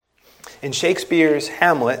In Shakespeare's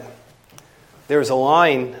Hamlet, there's a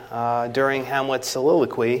line during Hamlet's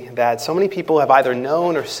soliloquy that so many people have either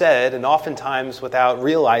known or said, and oftentimes without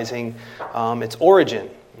realizing its origin.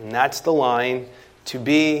 And that's the line, to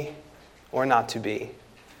be or not to be.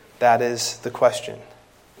 That is the question.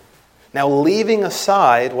 Now, leaving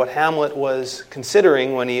aside what Hamlet was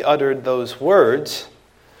considering when he uttered those words,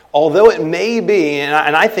 although it may be,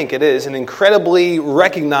 and I think it is, an incredibly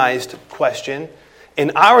recognized question,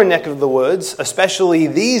 in our neck of the woods, especially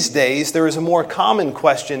these days, there is a more common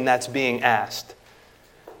question that's being asked.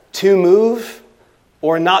 To move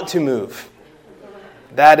or not to move?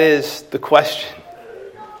 That is the question.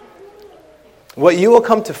 What you will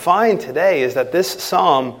come to find today is that this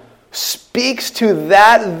psalm speaks to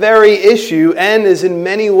that very issue and is in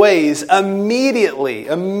many ways immediately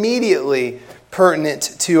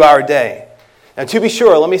pertinent to our day. Now, to be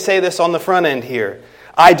sure, let me say this on the front end here.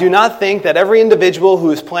 I do not think that every individual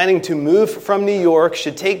who is planning to move from New York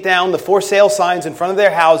should take down the for sale signs in front of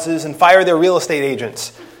their houses and fire their real estate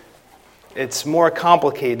agents. It's more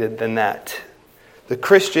complicated than that. The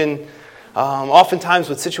Christian, oftentimes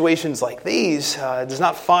with situations like these, does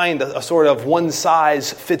not find a sort of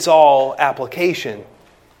one-size-fits-all application.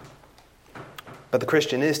 But the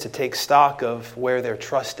Christian is to take stock of where their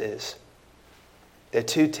trust is. They're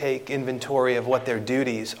to take inventory of what their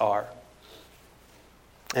duties are.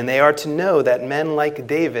 And they are to know that men like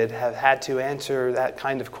David have had to answer that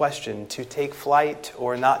kind of question, to take flight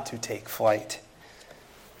or not to take flight.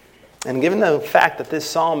 And given the fact that this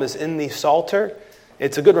psalm is in the Psalter,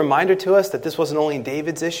 it's a good reminder to us that this wasn't only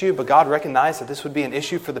David's issue, but God recognized that this would be an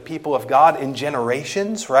issue for the people of God in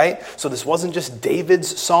generations, right? So this wasn't just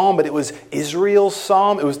David's psalm, but it was Israel's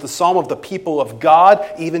psalm. It was the psalm of the people of God,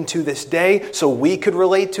 even to this day. So we could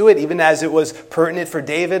relate to it, even as it was pertinent for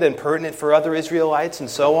David and pertinent for other Israelites and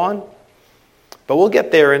so on. But we'll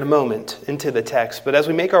get there in a moment into the text. But as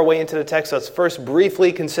we make our way into the text, let's first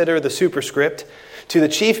briefly consider the superscript. To the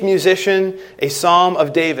chief musician, a psalm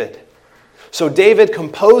of David. So David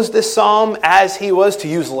composed this psalm as he was, to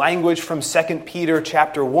use language from 2 Peter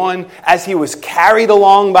chapter 1, as he was carried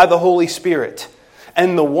along by the Holy Spirit.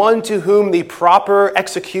 And the one to whom the proper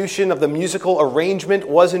execution of the musical arrangement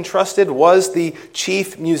was entrusted was the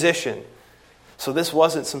chief musician. So this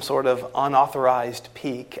wasn't some sort of unauthorized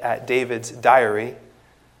peek at David's diary.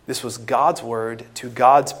 This was God's word to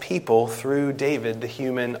God's people through David, the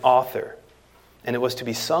human author. And it was to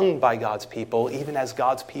be sung by God's people, even as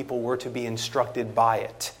God's people were to be instructed by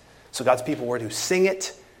it. So God's people were to sing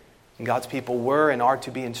it, and God's people were and are to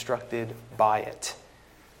be instructed by it.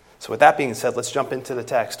 So with that being said, let's jump into the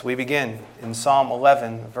text. We begin in Psalm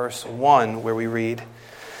 11, verse 1, where we read,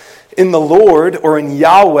 "In the Lord, or in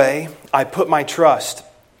Yahweh, I put my trust.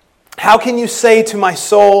 How can you say to my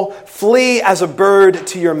soul, flee as a bird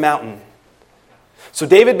to your mountain?" So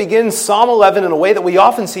David begins Psalm 11 in a way that we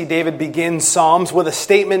often see David begin Psalms, with a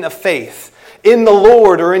statement of faith. In the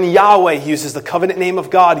Lord, or in Yahweh, he uses the covenant name of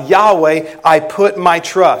God, Yahweh, I put my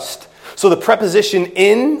trust. So the preposition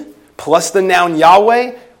in plus the noun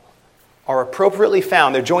Yahweh are appropriately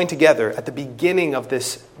found. They're joined together at the beginning of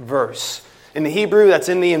this verse. In the Hebrew, that's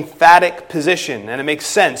in the emphatic position, and it makes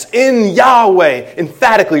sense. In Yahweh,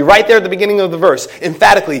 emphatically, right there at the beginning of the verse,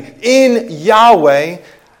 emphatically, in Yahweh,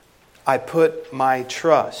 I put my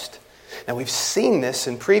trust. Now, we've seen this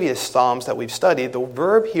in previous Psalms that we've studied. The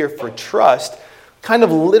verb here for trust kind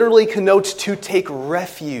of literally connotes to take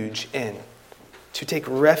refuge in. To take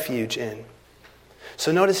refuge in.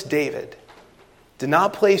 So notice David did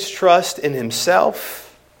not place trust in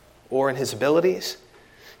himself or in his abilities.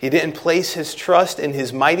 He didn't place his trust in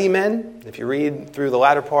his mighty men. If you read through the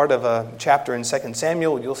latter part of a chapter in 2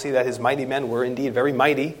 Samuel, you'll see that his mighty men were indeed very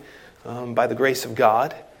mighty by the grace of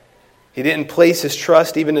God. He didn't place his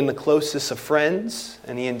trust even in the closest of friends,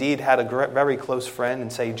 and he indeed had a very close friend in,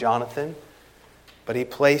 say, Jonathan. But he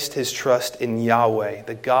placed his trust in Yahweh,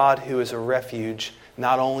 the God who is a refuge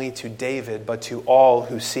not only to David, but to all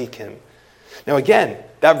who seek him. Now again,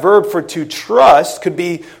 that verb for to trust could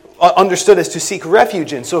be understood as to seek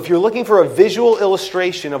refuge in. So if you're looking for a visual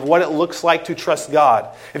illustration of what it looks like to trust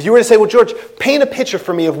God, if you were to say, well, George, paint a picture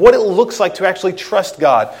for me of what it looks like to actually trust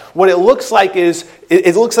God. What it looks like is,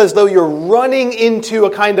 it looks as though you're running into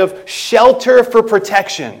a kind of shelter for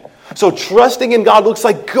protection. So trusting in God looks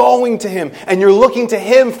like going to Him, and you're looking to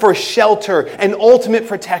Him for shelter and ultimate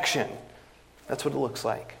protection. That's what it looks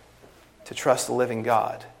like to trust the living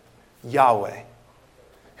God, Yahweh,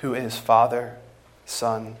 who is Father,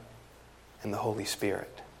 Son, and the Holy Spirit.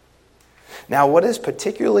 Now, what is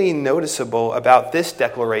particularly noticeable about this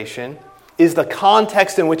declaration is the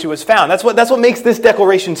context in which it was found. That's what makes this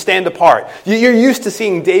declaration stand apart. You're used to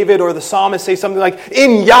seeing David or the psalmist say something like,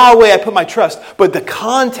 "In Yahweh I put my trust," but the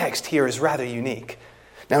context here is rather unique.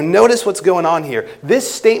 Now notice what's going on here. This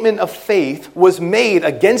statement of faith was made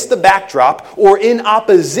against the backdrop or in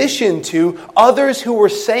opposition to others who were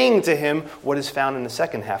saying to him what is found in the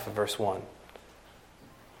second half of verse 1.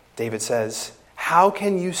 David says, "How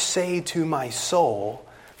can you say to my soul,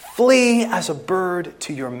 'Flee as a bird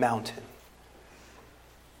to your mountain'?"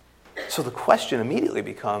 So the question immediately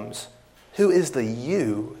becomes, who is the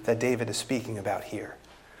you that David is speaking about here?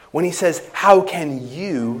 When he says, "How can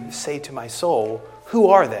you say to my soul," who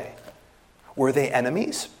are they? Were they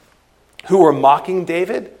enemies who were mocking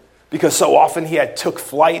David because so often he had took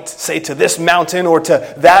flight, say, to this mountain or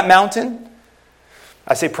to that mountain?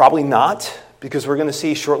 I say probably not, because we're going to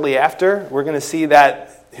see shortly after, we're going to see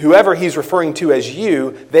that whoever he's referring to as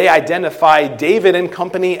you, they identify David and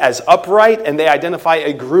company as upright, and they identify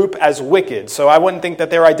a group as wicked. So I wouldn't think that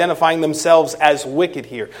they're identifying themselves as wicked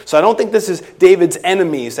here. So I don't think this is David's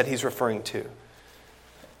enemies that he's referring to.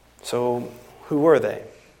 So who were they?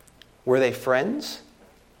 Were they friends,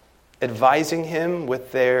 advising him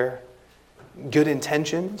with their good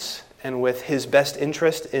intentions and with his best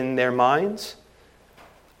interest in their minds?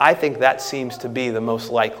 I think that seems to be the most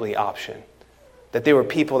likely option. That they were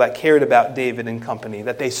people that cared about David and company,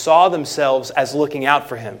 that they saw themselves as looking out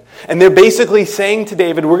for him. And they're basically saying to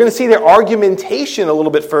David, we're going to see their argumentation a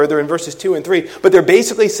little bit further in verses 2 and 3, but they're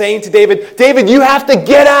basically saying to David, "David, you have to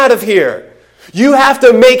get out of here. You have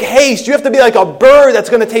to make haste. You have to be like a bird that's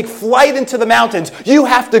going to take flight into the mountains. You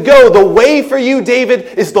have to go. The way for you,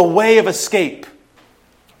 David, is the way of escape."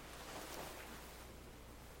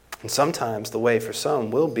 And sometimes the way for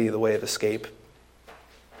some will be the way of escape.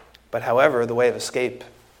 But however, the way of escape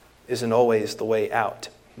isn't always the way out.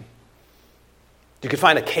 You can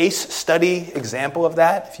find a case study example of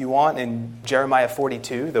that, if you want, in Jeremiah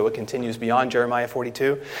 42, though it continues beyond Jeremiah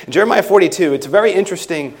 42. In Jeremiah 42, it's a very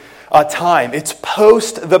interesting time. It's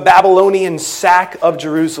post the Babylonian sack of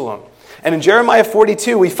Jerusalem. And in Jeremiah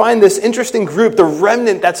 42, we find this interesting group, the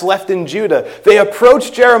remnant that's left in Judah. They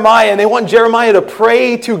approach Jeremiah and they want Jeremiah to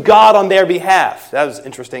pray to God on their behalf. That was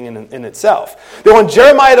interesting in itself. They want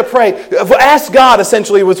Jeremiah to pray. Ask God,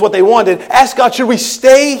 essentially, was what they wanted. Ask God, should we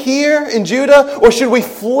stay here in Judah or should we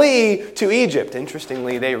flee to Egypt?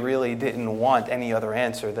 Interestingly, they really didn't want any other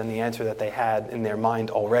answer than the answer that they had in their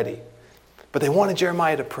mind already. But they wanted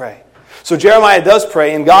Jeremiah to pray. So Jeremiah does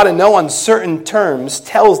pray, and God in no uncertain terms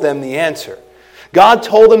tells them the answer. God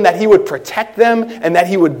told them that he would protect them and that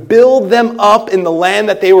he would build them up in the land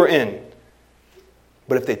that they were in.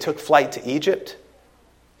 But if they took flight to Egypt,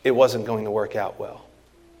 it wasn't going to work out well.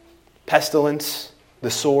 Pestilence,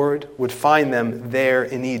 the sword, would find them there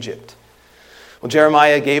in Egypt. Well,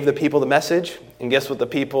 Jeremiah gave the people the message, and guess what the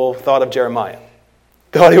people thought of Jeremiah?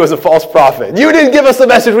 Thought he was a false prophet. You didn't give us the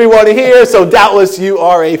message we want to hear, so doubtless you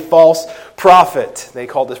are a false prophet. They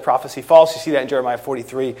called this prophecy false. You see that in Jeremiah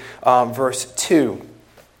 43, verse 2.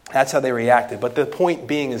 That's how they reacted. But the point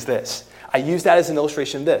being is this. I use that as an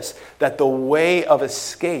illustration of this, that the way of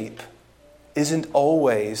escape isn't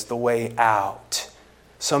always the way out.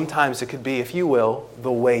 Sometimes it could be, if you will,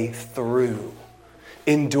 the way through.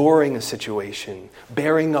 Enduring a situation,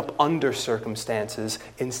 bearing up under circumstances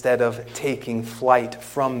instead of taking flight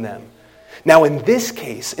from them. Now in this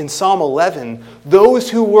case, in Psalm 11, those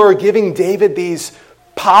who were giving David these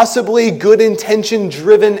possibly good intention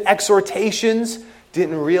driven exhortations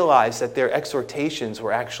didn't realize that their exhortations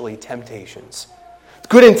were actually temptations.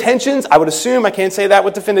 Good intentions, I would assume, I can't say that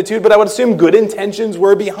with definitude, but I would assume good intentions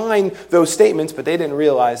were behind those statements, but they didn't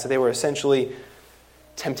realize that they were essentially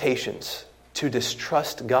temptations to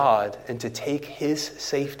distrust God and to take his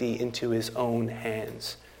safety into his own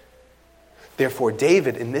hands. Therefore,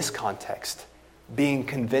 David, in this context, being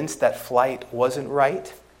convinced that flight wasn't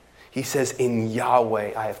right, he says, "In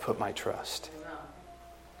Yahweh I have put my trust."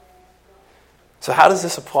 So how does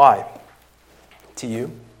this apply to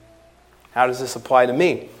you? How does this apply to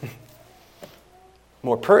me?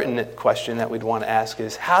 More pertinent question that we'd want to ask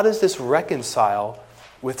is, how does this reconcile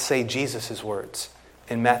with, say, Jesus' words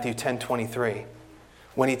in Matthew 10:23,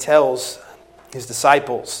 when he tells his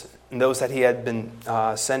disciples and those that he had been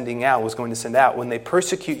was going to send out, when they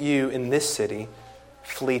persecute you in this city,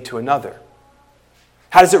 flee to another?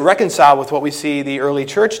 How does it reconcile with what we see the early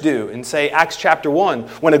church do in, say, Acts chapter 1,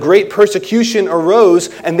 when a great persecution arose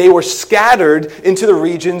and they were scattered into the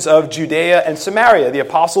regions of Judea and Samaria? The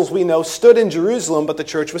apostles, we know, stood in Jerusalem, but the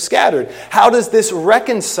church was scattered. How does this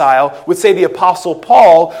reconcile with, say, the apostle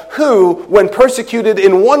Paul, who, when persecuted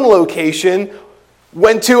in one location,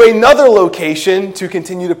 went to another location to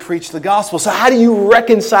continue to preach the gospel. So how do you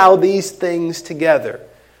reconcile these things together?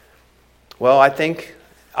 Well, I think,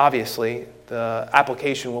 obviously, the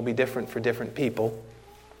application will be different for different people.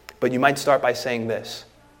 But you might start by saying this.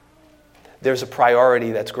 There's a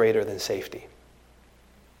priority that's greater than safety.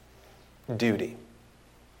 Duty.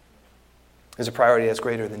 There's a priority that's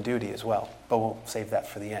greater than duty as well. But we'll save that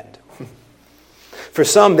for the end. For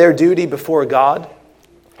some, their duty before God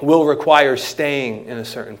will require staying in a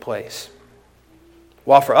certain place.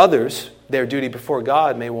 While for others, their duty before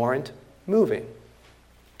God may warrant moving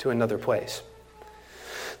to another place.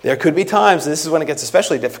 There could be times, and this is when it gets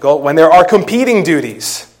especially difficult, when there are competing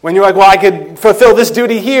duties. When you're like, well, I could fulfill this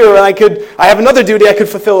duty here, and I have another duty I could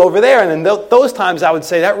fulfill over there. And in those times, I would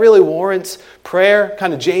say that really warrants prayer,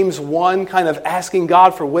 kind of James 1, kind of asking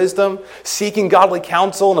God for wisdom, seeking godly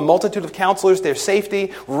counsel and a multitude of counselors, their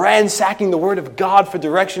safety, ransacking the Word of God for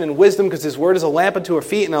direction and wisdom, because His Word is a lamp unto our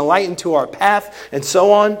feet and a light unto our path, and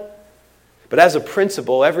so on. But as a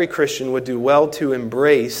principle, every Christian would do well to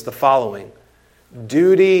embrace the following.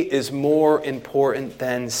 Duty is more important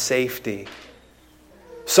than safety.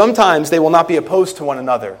 Sometimes they will not be opposed to one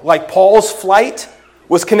another. Like Paul's flight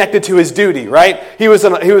was connected to his duty, right? He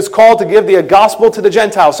was called to give the gospel to the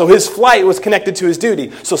Gentiles, so his flight was connected to his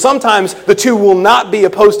duty. So sometimes the two will not be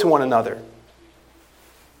opposed to one another.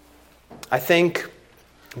 I think,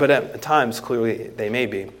 but at times clearly they may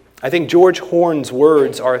be. I think George Horne's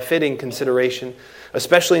words are a fitting consideration,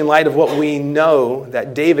 especially in light of what we know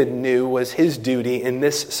that David knew was his duty in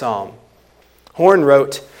this psalm. Horne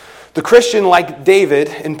wrote, "The Christian, like David,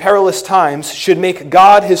 in perilous times, should make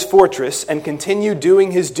God his fortress and continue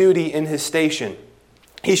doing his duty in his station.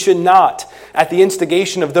 He should not, at the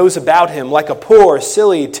instigation of those about him, like a poor,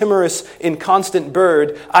 silly, timorous, inconstant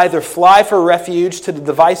bird, either fly for refuge to the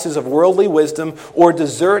devices of worldly wisdom or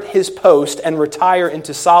desert his post and retire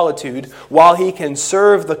into solitude while he can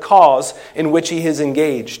serve the cause in which he is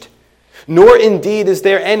engaged. Nor indeed is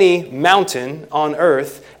there any mountain on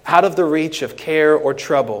earth out of the reach of care or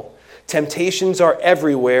trouble. Temptations are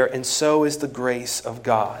everywhere, and so is the grace of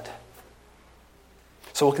God."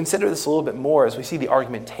 So we'll consider this a little bit more as we see the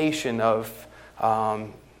argumentation of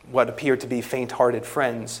what appear to be faint-hearted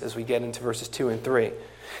friends as we get into verses 2 and 3.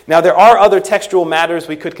 Now, there are other textual matters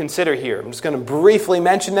we could consider here. I'm just going to briefly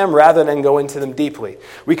mention them rather than go into them deeply.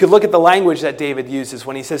 We could look at the language that David uses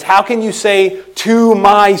when he says, "How can you say, 'to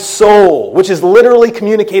my soul,' which is literally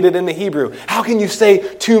communicated in the Hebrew. How can you say,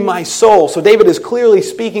 'to my soul'?" So David is clearly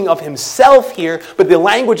speaking of himself here, but the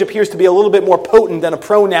language appears to be a little bit more potent than a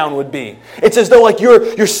pronoun would be. It's as though like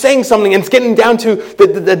you're saying something and it's getting down to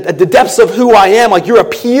the depths of who I am, like you're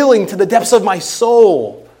appealing to the depths of my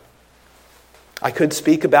soul. I could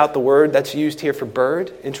speak about the word that's used here for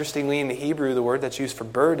bird. Interestingly, in the Hebrew, the word that's used for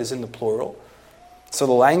bird is in the plural. So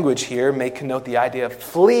the language here may connote the idea of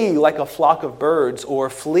flee like a flock of birds, or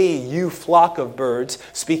flee, you flock of birds,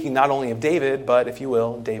 speaking not only of David, but, if you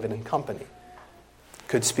will, David and company.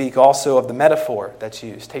 Could speak also of the metaphor that's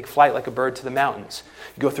used. Take flight like a bird to the mountains.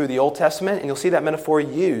 You go through the Old Testament, and you'll see that metaphor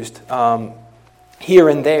used here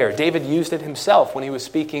and there. David used it himself when he was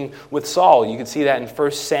speaking with Saul. You can see that in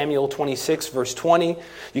 1 Samuel 26, verse 20.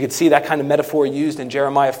 You can see that kind of metaphor used in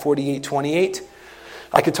Jeremiah 48:28.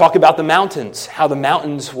 I could talk about the mountains, how the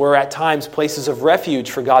mountains were at times places of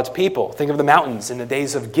refuge for God's people. Think of the mountains in the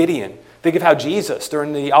days of Gideon. Think of how Jesus,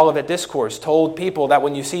 during the Olivet Discourse, told people that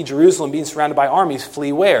when you see Jerusalem being surrounded by armies,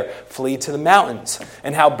 flee where? Flee to the mountains.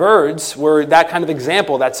 And how birds were that kind of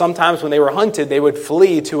example, that sometimes when they were hunted, they would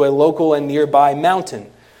flee to a local and nearby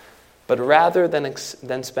mountain. But rather than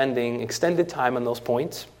spending extended time on those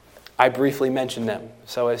points, I briefly mentioned them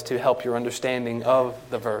so as to help your understanding of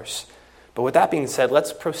the verse. But with that being said,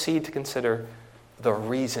 let's proceed to consider the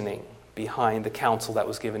reasoning behind the counsel that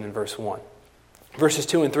was given in verse 1. Verses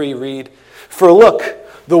 2 and 3 read, "For look,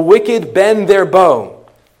 the wicked bend their bow.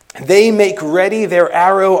 They make ready their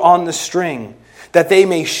arrow on the string, that they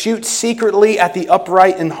may shoot secretly at the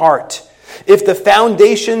upright in heart. If the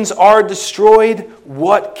foundations are destroyed,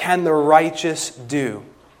 what can the righteous do?"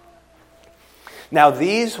 Now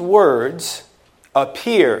these words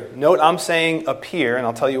appear, note I'm saying appear, and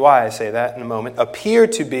I'll tell you why I say that in a moment, appear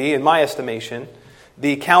to be, in my estimation,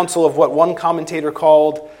 the counsel of what one commentator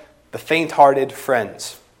called the faint-hearted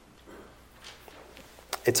friends.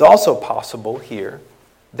 It's also possible here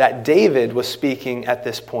that David was speaking at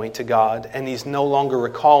this point to God, and he's no longer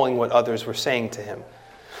recalling what others were saying to him.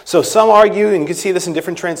 So some argue, and you can see this in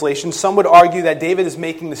different translations, some would argue that David is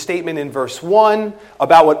making the statement in verse 1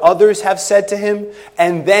 about what others have said to him,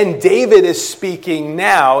 and then David is speaking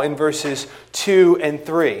now in verses 2 and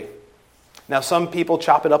 3. Now, some people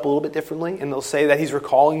chop it up a little bit differently, and they'll say that he's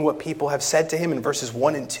recalling what people have said to him in verses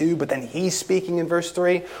 1 and 2, but then he's speaking in verse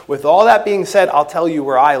 3. With all that being said, I'll tell you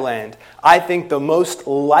where I land. I think the most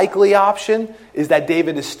likely option is that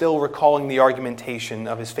David is still recalling the argumentation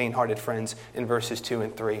of his faint-hearted friends in verses 2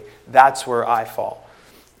 and 3. That's where I fall.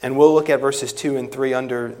 And we'll look at verses 2 and 3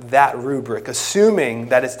 under that rubric, assuming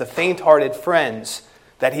that it's the faint-hearted friends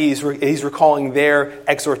that he's recalling their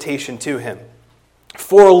exhortation to him.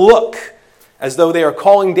 For look, as though they are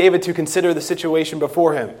calling David to consider the situation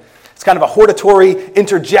before him. It's kind of a hortatory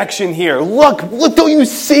interjection here. Look, don't you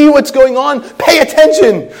see what's going on? Pay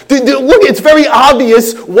attention. Look, it's very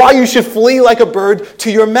obvious why you should flee like a bird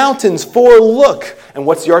to your mountains. For look. And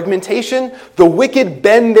what's the argumentation? The wicked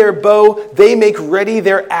bend their bow. They make ready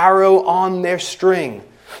their arrow on their string.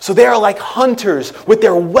 So they are like hunters with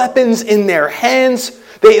their weapons in their hands.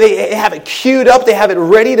 They have it queued up. They have it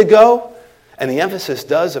ready to go. And the emphasis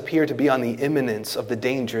does appear to be on the imminence of the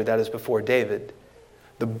danger that is before David.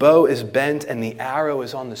 The bow is bent and the arrow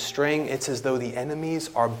is on the string. It's as though the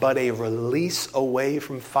enemies are but a release away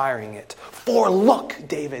from firing it. For look,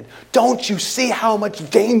 David, don't you see how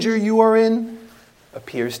much danger you are in?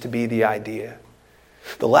 Appears to be the idea.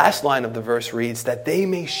 The last line of the verse reads that they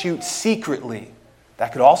may shoot secretly.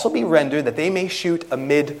 That could also be rendered that they may shoot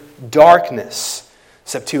amid darkness.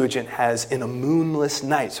 Septuagint has in a moonless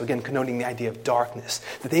night, so again connoting the idea of darkness,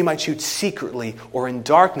 that they might shoot secretly or in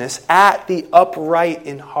darkness at the upright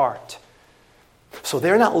in heart. So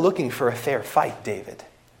they're not looking for a fair fight, David.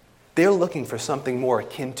 They're looking for something more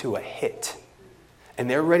akin to a hit. And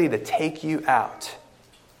they're ready to take you out.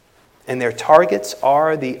 And their targets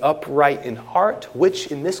are the upright in heart, which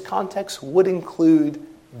in this context would include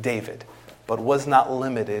David, but was not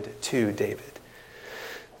limited to David.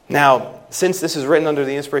 Now, since this is written under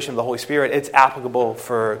the inspiration of the Holy Spirit, it's applicable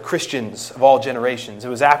for Christians of all generations. It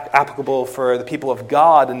was applicable for the people of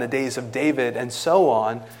God in the days of David and so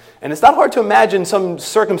on. And it's not hard to imagine some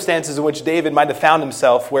circumstances in which David might have found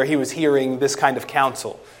himself where he was hearing this kind of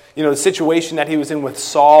counsel. You know, the situation that he was in with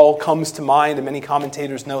Saul comes to mind, and many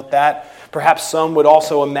commentators note that. Perhaps some would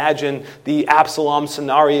also imagine the Absalom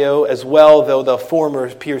scenario as well, though the former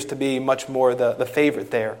appears to be much more the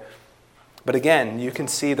favorite there. But again, you can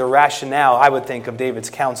see the rationale, I would think, of David's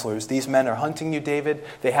counselors. These men are hunting you, David.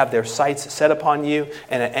 They have their sights set upon you.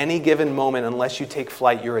 And at any given moment, unless you take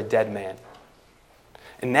flight, you're a dead man.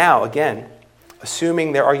 And now, again,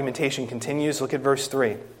 assuming their argumentation continues, look at verse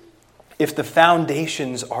 3. If the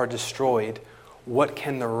foundations are destroyed, what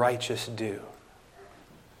can the righteous do?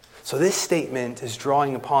 So this statement is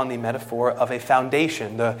drawing upon the metaphor of a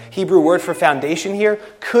foundation. The Hebrew word for foundation here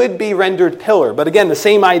could be rendered pillar, but again, the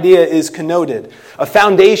same idea is connoted. A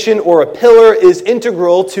foundation or a pillar is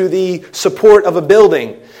integral to the support of a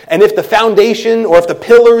building. And if the foundation or if the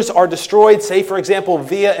pillars are destroyed, say for example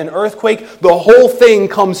via an earthquake, the whole thing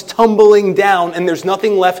comes tumbling down and there's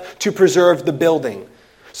nothing left to preserve the building.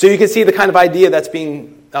 So you can see the kind of idea that's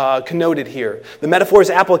being connoted here. The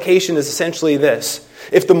metaphor's application is essentially this.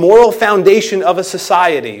 If the moral foundation of a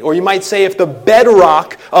society, or you might say if the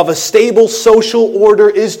bedrock of a stable social order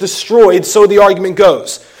is destroyed, so the argument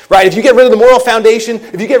goes. Right? If you get rid of the moral foundation,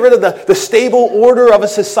 if you get rid of the stable order of a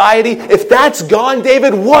society, if that's gone,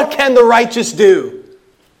 David, what can the righteous do?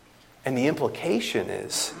 And the implication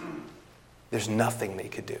is there's nothing they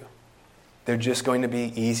could do. They're just going to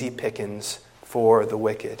be easy pickings for the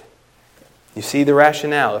wicked. You see the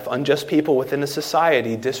rationale. If unjust people within a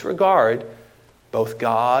society disregard both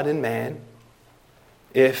God and man,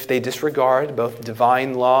 if they disregard both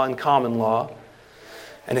divine law and common law,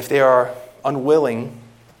 and if they are unwilling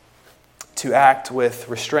to act with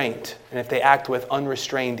restraint, and if they act with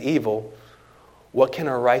unrestrained evil, what can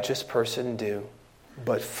a righteous person do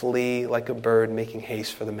but flee like a bird making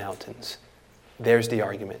haste for the mountains? There's the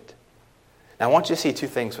argument. Now I want you to see two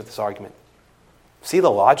things with this argument. See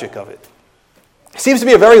the logic of it. It seems to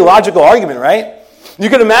be a very logical argument, right? You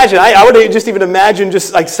can imagine, I would just even imagine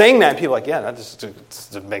just like saying that, and people are like, yeah, that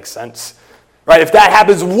just makes sense. Right? If that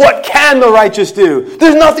happens, what can the righteous do?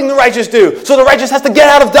 There's nothing the righteous do. So the righteous has to get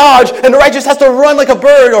out of Dodge, and the righteous has to run like a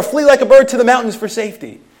bird or flee like a bird to the mountains for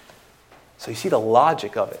safety. So you see the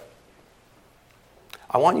logic of it.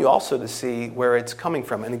 I want you also to see where it's coming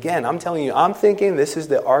from. And again, I'm telling you, I'm thinking this is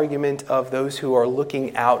the argument of those who are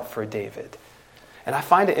looking out for David. And I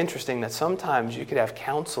find it interesting that sometimes you could have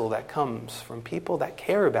counsel that comes from people that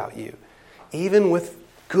care about you, even with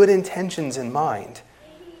good intentions in mind,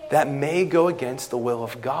 that may go against the will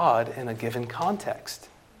of God in a given context.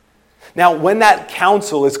 Now, when that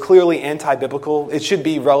counsel is clearly anti-biblical, it should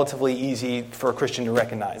be relatively easy for a Christian to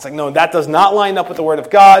recognize. Like, no, that does not line up with the Word of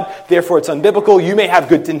God, therefore it's unbiblical. You may have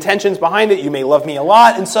good intentions behind it, you may love me a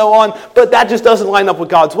lot, and so on, but that just doesn't line up with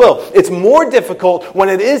God's will. It's more difficult when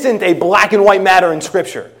it isn't a black and white matter in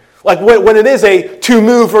Scripture. Like when it is a to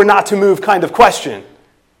move or not to move kind of question.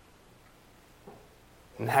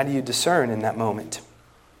 And how do you discern in that moment?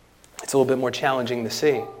 It's a little bit more challenging to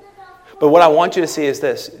see. But what I want you to see is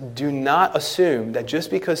this. Do not assume that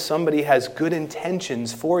just because somebody has good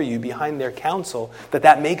intentions for you behind their counsel,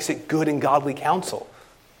 that makes it good and godly counsel.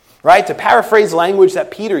 Right? To paraphrase language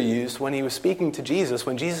that Peter used when he was speaking to Jesus,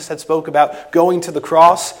 when Jesus had spoke about going to the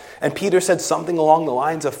cross, and Peter said something along the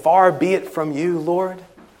lines of, "Far be it from you, Lord."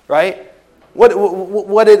 Right?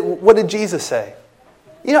 What did Jesus say?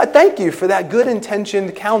 I thank you for that good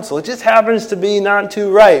intentioned counsel. It just happens to be not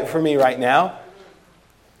too right for me right now.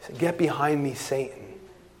 Get behind me, Satan.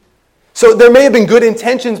 So there may have been good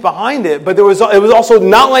intentions behind it, but it was also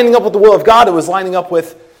not lining up with the will of God. It was lining up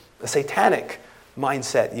with a satanic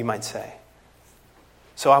mindset, you might say.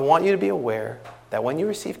 So I want you to be aware that when you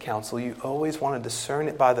receive counsel, you always want to discern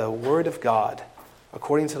it by the Word of God,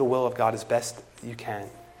 according to the will of God as best you can.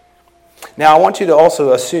 Now, I want you to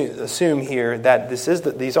also assume here that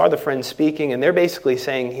these are the friends speaking, and they're basically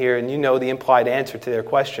saying here, and you know the implied answer to their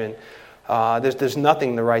question, there's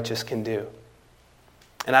nothing the righteous can do.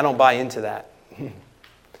 And I don't buy into that.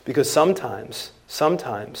 Because sometimes,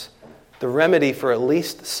 the remedy for at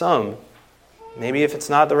least some, maybe if it's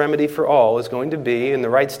not the remedy for all, is going to be, and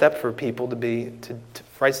the right step for people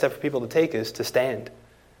to take is to stand.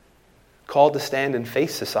 Called to stand and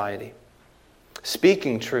face society.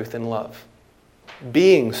 Speaking truth in love.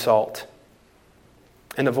 Being salt.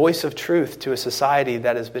 And a voice of truth to a society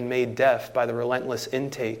that has been made deaf by the relentless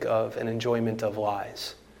intake of and enjoyment of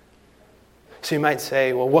lies. So you might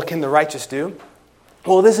say, well, what can the righteous do?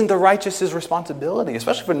 Well, it isn't the righteous' responsibility,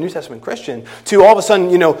 especially for a New Testament Christian, to all of a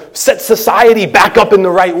sudden, set society back up in the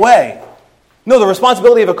right way. No, the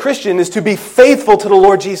responsibility of a Christian is to be faithful to the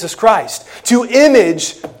Lord Jesus Christ, to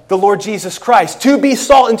image the Lord Jesus Christ, to be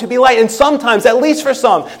salt and to be light. And sometimes, at least for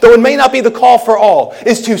some, though it may not be the call for all,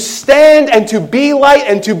 is to stand and to be light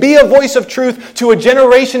and to be a voice of truth to a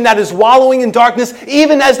generation that is wallowing in darkness,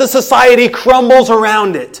 even as the society crumbles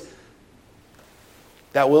around it.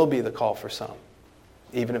 That will be the call for some,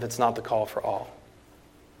 even if it's not the call for all.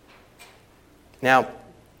 Now,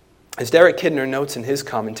 as Derek Kidner notes in his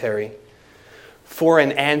commentary, for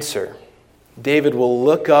an answer, David will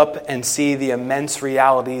look up and see the immense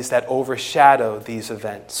realities that overshadow these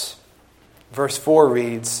events. Verse 4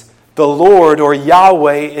 reads, "The Lord, or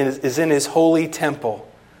Yahweh, is in his holy temple.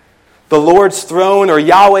 The Lord's throne, or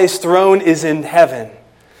Yahweh's throne, is in heaven.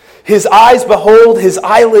 His eyes behold, his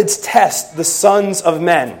eyelids test the sons of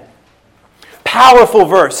men." Powerful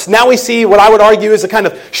verse. Now we see what I would argue is a kind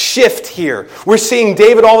of shift here. We're seeing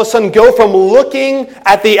David all of a sudden go from looking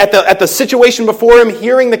at the situation before him,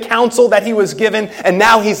 hearing the counsel that he was given, and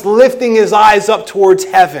now he's lifting his eyes up towards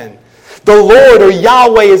heaven. The Lord, or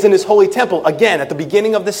Yahweh, is in his holy temple. Again, at the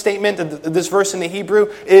beginning of this statement, this verse in the Hebrew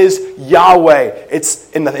is Yahweh. It's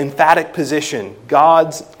in the emphatic position.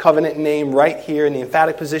 God's covenant name right here in the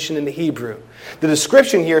emphatic position in the Hebrew. The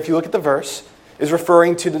description here, if you look at the verse, is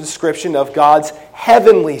referring to the description of God's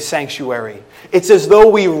heavenly sanctuary. It's as though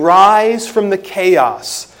we rise from the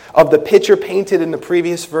chaos of the picture painted in the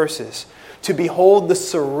previous verses to behold the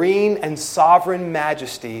serene and sovereign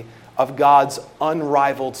majesty of God's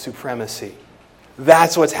unrivaled supremacy.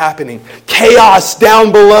 That's what's happening. Chaos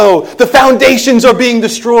down below. The foundations are being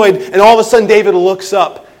destroyed. And all of a sudden David looks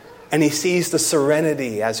up and he sees the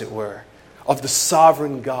serenity, as it were, of the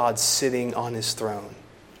sovereign God sitting on his throne.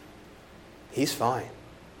 He's fine.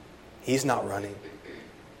 He's not running.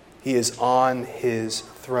 He is on his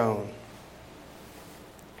throne.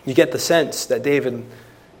 You get the sense that David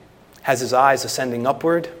has his eyes ascending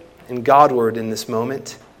upward and Godward in this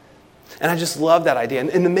moment. And I just love that idea. And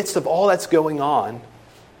in the midst of all that's going on,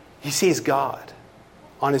 he sees God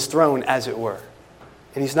on his throne, as it were.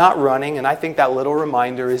 And he's not running, and I think that little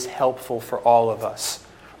reminder is helpful for all of us,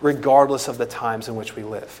 regardless of the times in which we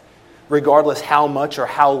live. Regardless how much or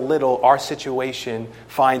how little our situation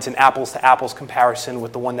finds an apples-to-apples comparison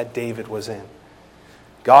with the one that David was in.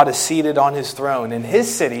 God is seated on his throne, and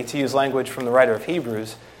his city, to use language from the writer of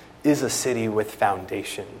Hebrews, is a city with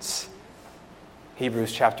foundations.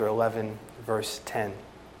 Hebrews chapter 11, verse 10.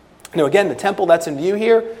 Now again, the temple that's in view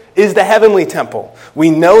here is the heavenly temple. We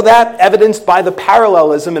know that, evidenced by the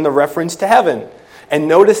parallelism in the reference to heaven. And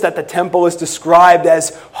notice that the temple is described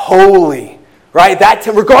as holy. Right?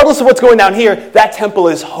 Regardless of what's going down here, that temple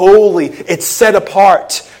is holy. It's set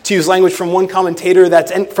apart To use language from one commentator,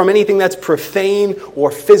 that's from anything that's profane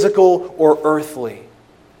or physical or earthly.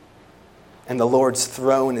 And the Lord's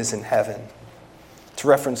throne is in heaven. To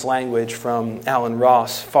reference language from Alan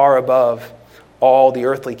Ross, far above all the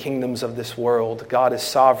earthly kingdoms of this world, God is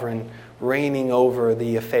sovereign, reigning over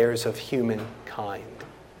the affairs of humankind.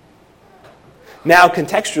 Now,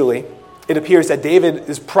 contextually, it appears that David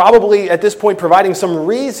is probably at this point providing some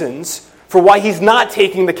reasons for why he's not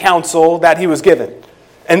taking the counsel that he was given.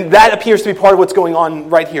 And that appears to be part of what's going on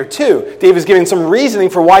right here too. David's giving some reasoning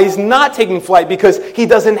for why he's not taking flight, because he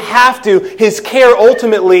doesn't have to. His care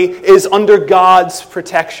ultimately is under God's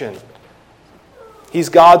protection. He's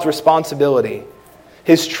God's responsibility.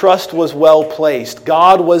 His trust was well placed.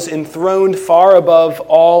 God was enthroned far above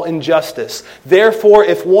all injustice. Therefore,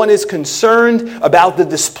 if one is concerned about the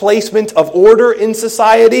displacement of order in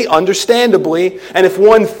society, understandably, and if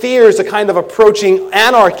one fears a kind of approaching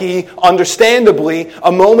anarchy, understandably,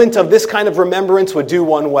 a moment of this kind of remembrance would do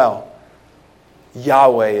one well.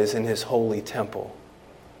 Yahweh is in his holy temple.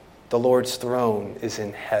 The Lord's throne is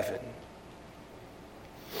in heaven.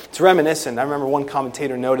 It's reminiscent. I remember one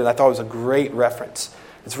commentator noted, I thought it was a great reference.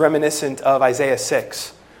 It's reminiscent of Isaiah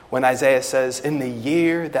 6, when Isaiah says, "In the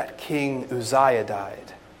year that King Uzziah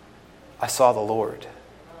died, I saw the Lord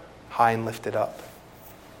high and lifted up."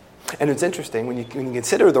 And it's interesting when you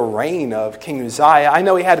consider the reign of King Uzziah. I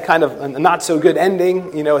know he had kind of a not so good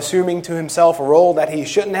ending, assuming to himself a role that he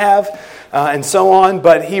shouldn't have, and so on.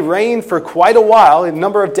 But he reigned for quite a while, a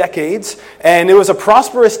number of decades, and it was a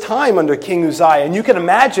prosperous time under King Uzziah. And you can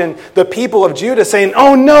imagine the people of Judah saying,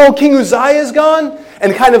 "Oh no, King Uzziah is gone,"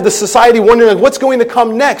 and kind of the society wondering what's going to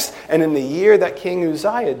come next. And in the year that King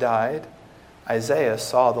Uzziah died, Isaiah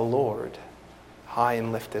saw the Lord high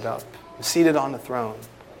and lifted up, seated on his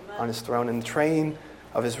throne, and the train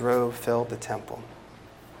of his robe filled the temple.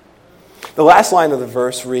 The last line of the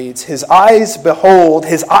verse reads, "His eyes behold,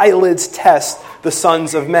 his eyelids test the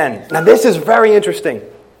sons of men." Now this is very interesting.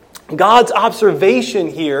 God's observation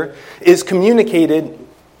here is communicated,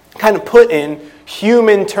 kind of put in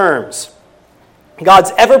human terms.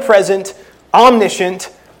 God's ever-present, omniscient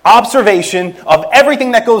observation of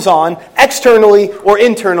everything that goes on, externally or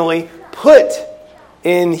internally, put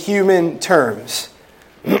in human terms.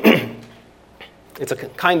 It's a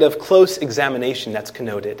kind of close examination that's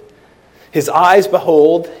connoted. His eyes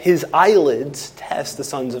behold, his eyelids test the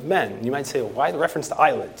sons of men. You might say, well, why the reference to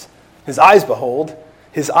eyelids? His eyes behold,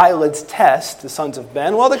 his eyelids test the sons of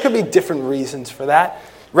men. Well, there could be different reasons for that.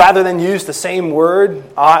 Rather than use the same word,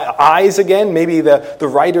 eyes again, maybe the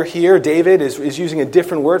writer here, David, is using a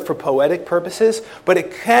different word for poetic purposes, but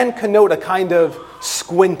it can connote a kind of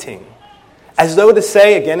squinting. As though to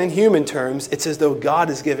say, again in human terms, it's as though God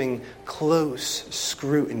is giving close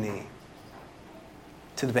scrutiny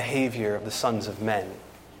to the behavior of the sons of men.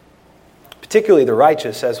 Particularly the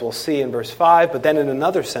righteous, as we'll see in verse 5, but then in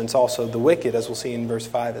another sense also the wicked, as we'll see in verse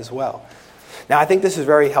 5 as well. Now I think this is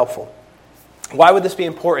very helpful. Why would this be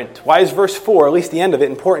important? Why is verse 4, at least the end of it,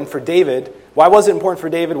 important for David? Why was it important for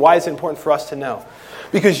David? Why is it important for us to know?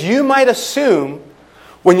 Because you might assume,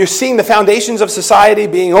 when you're seeing the foundations of society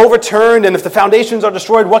being overturned, and if the foundations are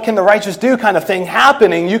destroyed, what can the righteous do kind of thing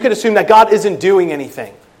happening, you could assume that God isn't doing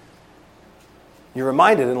anything. You're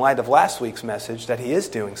reminded in light of last week's message that he is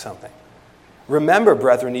doing something. Remember,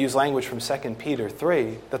 brethren, to use language from 2 Peter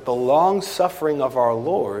 3, that the long-suffering of our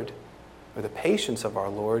Lord, or the patience of our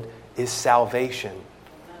Lord, is salvation.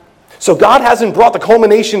 So God hasn't brought the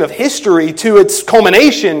culmination of history to its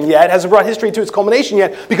culmination yet, hasn't brought history to its culmination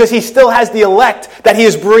yet, because he still has the elect that he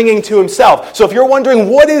is bringing to himself. So if you're wondering,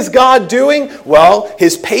 what is God doing? Well,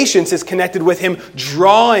 his patience is connected with him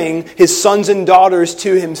drawing his sons and daughters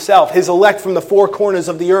to himself, his elect from the four corners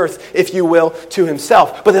of the earth, if you will, to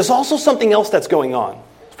himself. But there's also something else that's going on.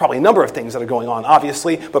 There's probably a number of things that are going on,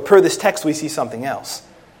 obviously, but per this text we see something else.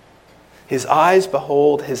 His eyes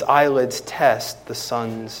behold, his eyelids test the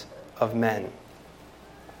sons of men.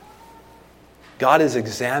 God is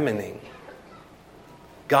examining.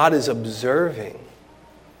 God is observing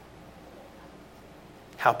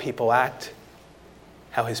how people act,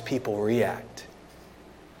 how his people react.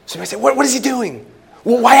 So you might say, what is he doing?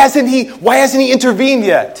 Well, why hasn't he intervened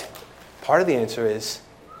yet? Part of the answer is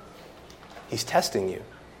he's testing you.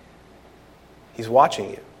 He's watching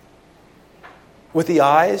you. With the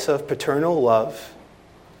eyes of paternal love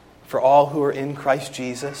for all who are in Christ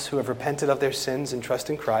Jesus, who have repented of their sins and trust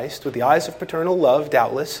in Christ, with the eyes of paternal love,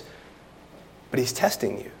 doubtless, but he's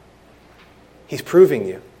testing you. He's proving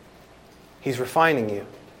you. He's refining you.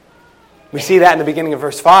 We see that in the beginning of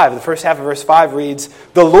verse 5. The first half of verse 5 reads,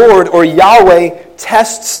 "The Lord," or Yahweh,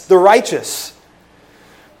 "tests the righteous."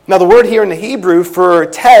 Now, the word here in the Hebrew for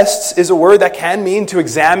tests is a word that can mean to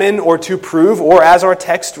examine or to prove, or as our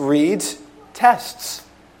text reads, tests.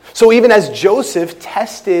 So even as Joseph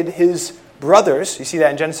tested his brothers, you see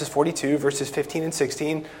that in Genesis 42, verses 15 and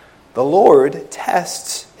 16, the Lord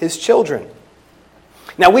tests his children.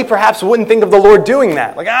 Now, we perhaps wouldn't think of the Lord doing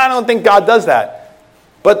that. Like, I don't think God does that.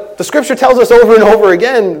 But the Scripture tells us over and over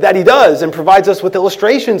again that he does and provides us with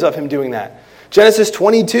illustrations of him doing that. Genesis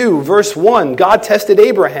 22, verse 1, God tested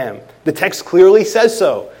Abraham. The text clearly says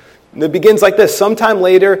so. And it begins like this: sometime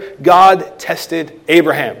later, God tested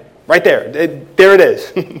Abraham. Right there. There it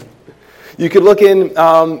is. You could look in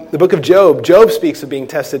the book of Job. Job speaks of being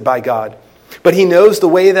tested by God. But he knows the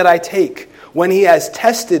way that I take. When he has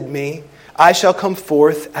tested me, I shall come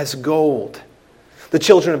forth as gold. The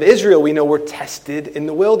children of Israel, we know, were tested in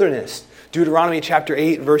the wilderness. Deuteronomy chapter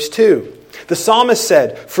 8, verse 2. The psalmist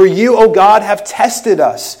said, "For you, O God, have tested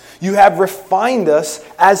us. You have refined us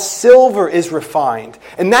as silver is refined."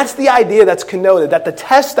 And that's the idea that's connoted, that the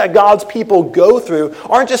tests that God's people go through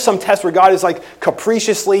aren't just some tests where God is like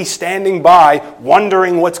capriciously standing by,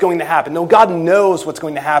 wondering what's going to happen. No, God knows what's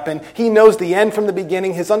going to happen. He knows the end from the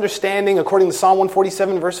beginning. His understanding, according to Psalm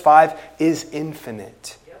 147, verse 5, is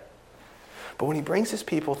infinite. But when he brings his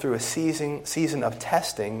people through a season of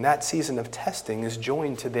testing, that season of testing is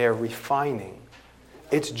joined to their refining.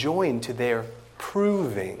 It's joined to their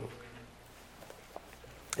proving.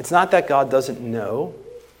 It's not that God doesn't know,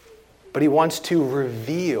 but he wants to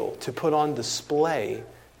reveal, to put on display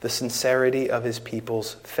the sincerity of his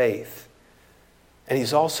people's faith. And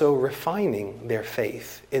he's also refining their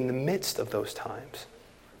faith in the midst of those times.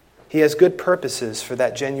 He has good purposes for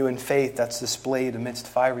that genuine faith that's displayed amidst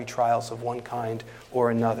fiery trials of one kind or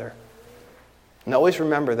another. And always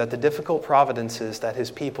remember that the difficult providences that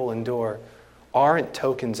his people endure aren't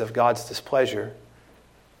tokens of God's displeasure.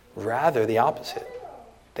 Rather, the opposite.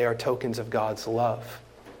 They are tokens of God's love.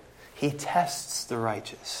 He tests the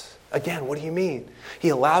righteous. Again, what do you mean? He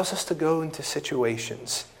allows us to go into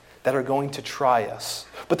situations that are going to try us,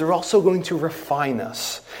 but they're also going to refine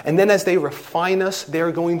us. And then as they refine us,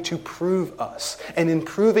 they're going to prove us. And in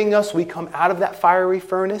proving us, we come out of that fiery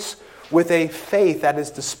furnace with a faith that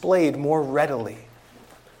is displayed more readily.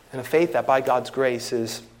 And a faith that by God's grace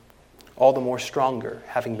is all the more stronger,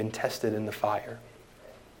 having been tested in the fire.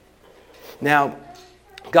 Now,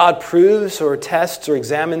 God proves or tests or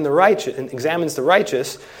examines the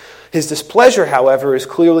righteous. His displeasure, however, is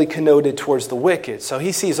clearly connoted towards the wicked. So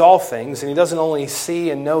he sees all things, and he doesn't only see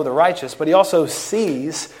and know the righteous, but he also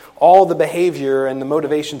sees all the behavior and the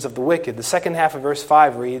motivations of the wicked. The second half of verse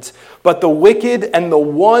 5 reads, "But the wicked and the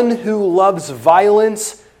one who loves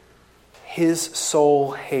violence, his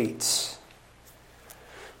soul hates."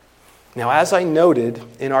 Now, as I noted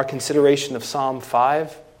in our consideration of Psalm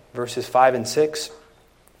 5, verses 5 and 6,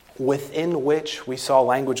 within which we saw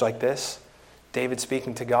language like this, David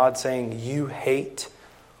speaking to God saying, "You hate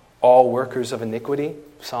all workers of iniquity,"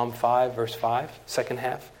 Psalm 5, verse 5, second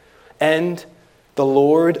half. "And the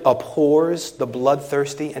Lord abhors the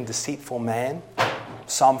bloodthirsty and deceitful man,"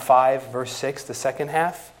 Psalm 5, verse 6, the second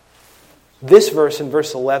half. This verse in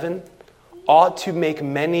verse 11 ought to make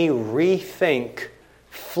many rethink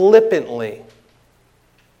flippantly,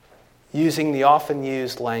 using the often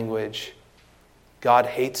used language, God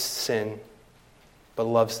hates sin but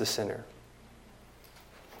loves the sinner.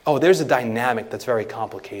 Oh, there's a dynamic that's very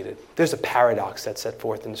complicated. There's a paradox that's set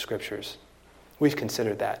forth in the Scriptures. We've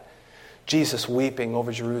considered that. Jesus weeping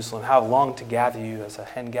over Jerusalem, "How long to gather you as a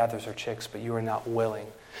hen gathers her chicks, but you are not willing."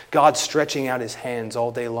 God stretching out his hands all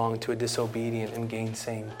day long to a disobedient and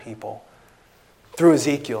gainsaying people. Through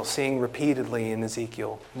Ezekiel, seeing repeatedly in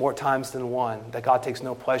Ezekiel, more times than one, that God takes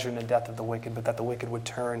no pleasure in the death of the wicked, but that the wicked would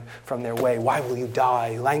turn from their way. "Why will you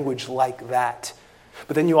die?" Language like that.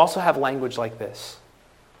 But then you also have language like this.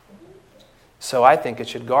 So I think it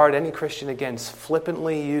should guard any Christian against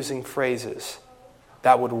flippantly using phrases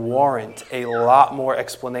that would warrant a lot more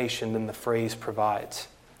explanation than the phrase provides,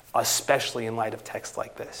 especially in light of text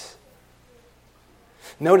like this.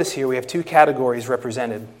 Notice here we have two categories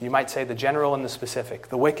represented. You might say the general and the specific.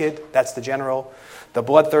 The wicked, that's the general. The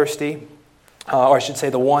bloodthirsty, or I should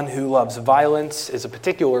say the one who loves violence, is a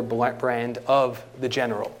particular brand of the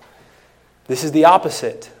general. This is the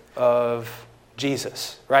opposite of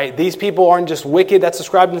Jesus, right? These people aren't just wicked, that's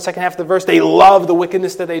described in the second half of the verse. They love the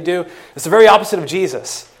wickedness that they do. It's the very opposite of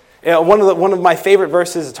Jesus. You know, one of my favorite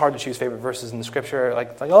verses, it's hard to choose favorite verses in the Scripture,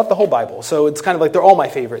 like I love the whole Bible, so it's kind of like they're all my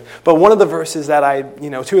favorite. But one of the verses that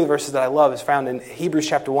two of the verses that I love is found in Hebrews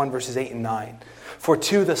chapter 1, verses 8 and 9. "For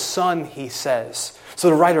to the Son he says." So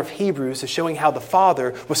the writer of Hebrews is showing how the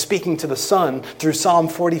Father was speaking to the Son through Psalm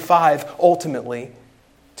 45, ultimately,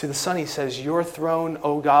 To the Son he says, your throne,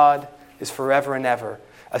 O God, is forever and ever.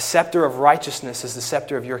 A scepter of righteousness is the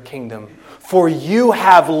scepter of your kingdom. For you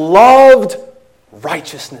have loved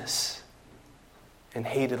righteousness and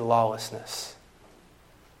hated lawlessness.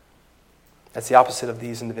 That's the opposite of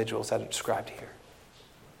these individuals that are described here.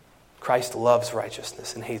 Christ loves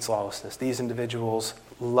righteousness and hates lawlessness. These individuals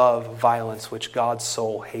love violence, which God's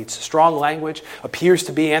soul hates. Strong language appears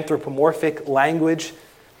to be anthropomorphic language,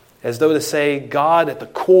 as though to say God at the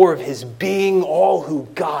core of his being, all who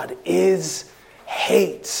God is,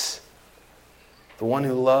 hates the one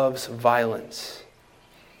who loves violence.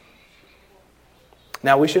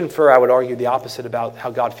 Now, we should infer, I would argue, the opposite about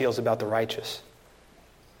how God feels about the righteous.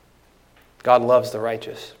 God loves the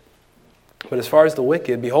righteous. But as far as the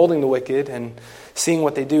wicked, beholding the wicked and seeing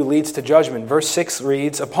what they do leads to judgment. Verse 6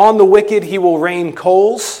 reads, upon the wicked he will rain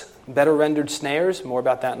coals, better rendered snares, more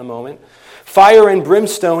about that in a moment. Fire and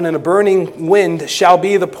brimstone and a burning wind shall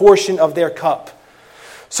be the portion of their cup.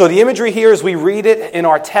 So the imagery here as we read it in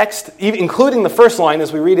our text, including the first line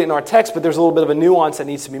as we read it in our text, but there's a little bit of a nuance that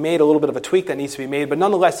needs to be made, a little bit of a tweak that needs to be made, but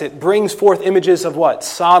nonetheless it brings forth images of what?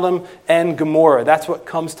 Sodom and Gomorrah. That's what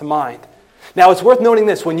comes to mind. Now it's worth noting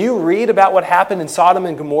this, when you read about what happened in Sodom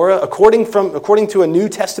and Gomorrah, according to a New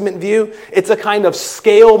Testament view, it's a kind of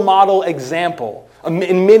scale model example,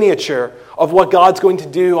 in miniature, of what God's going to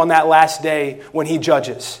do on that last day when he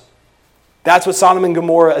judges. That's what Sodom and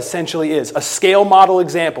Gomorrah essentially is, a scale model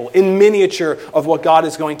example in miniature of what God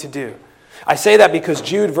is going to do. I say that because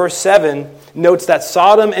Jude, verse 7, notes that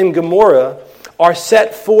Sodom and Gomorrah are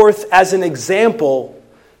set forth as an example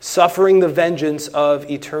suffering the vengeance of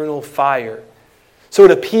eternal fire. So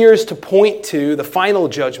it appears to point to the final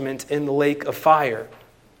judgment in the lake of fire.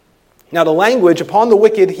 Now the language, upon the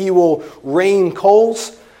wicked he will rain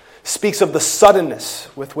coals, speaks of the suddenness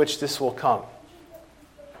with which this will come.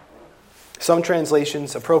 Some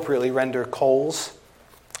translations appropriately render coals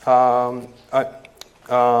as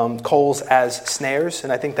snares,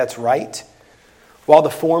 and I think that's right. While the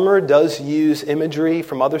former does use imagery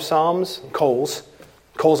from other psalms, coals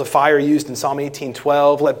of fire used in Psalm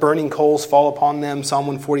 18:12, let burning coals fall upon them, Psalm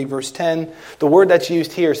 140 verse 10. The word that's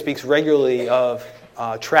used here speaks regularly of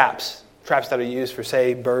traps that are used for,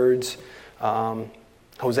 say, birds.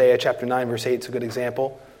 Hosea chapter 9 verse 8 is a good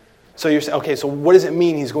example. So you're saying, okay, so what does it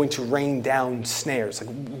mean he's going to rain down snares?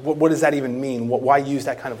 Like, what does that even mean? Why use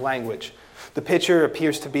that kind of language? The picture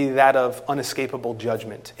appears to be that of inescapable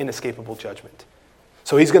judgment.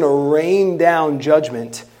 So he's going to rain down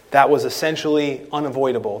judgment that was essentially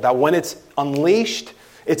unavoidable. That when it's unleashed,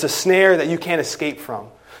 it's a snare that you can't escape from.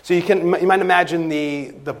 So you might imagine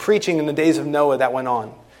the preaching in the days of Noah that went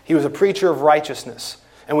on. He was a preacher of righteousness.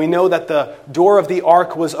 And we know that the door of the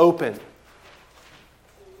ark was open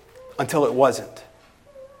until it wasn't.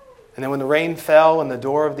 And then when the rain fell and the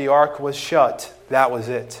door of the ark was shut, that was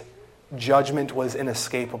it. Judgment was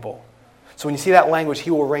inescapable. So when you see that language, he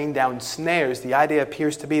will rain down snares, the idea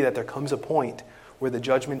appears to be that there comes a point where the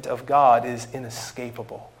judgment of God is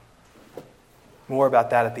inescapable. More about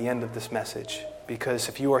that at the end of this message, because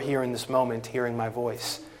if you are here in this moment hearing my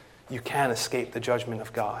voice, you can't escape the judgment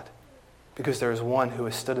of God, because there is one who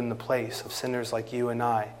has stood in the place of sinners like you and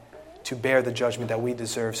I to bear the judgment that we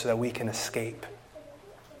deserve so that we can escape.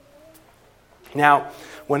 Now,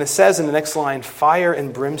 when it says in the next line, fire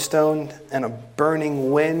and brimstone and a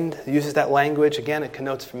burning wind, it uses that language. Again, it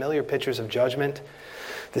connotes familiar pictures of judgment.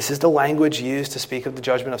 This is the language used to speak of the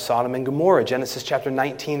judgment of Sodom and Gomorrah. Genesis chapter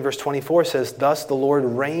 19, verse 24 says, thus the Lord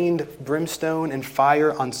rained brimstone and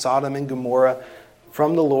fire on Sodom and Gomorrah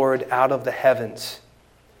from the Lord out of the heavens.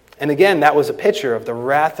 And again, that was a picture of the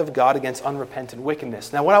wrath of God against unrepentant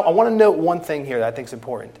wickedness. Now, I want to note one thing here that I think is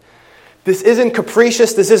important. This isn't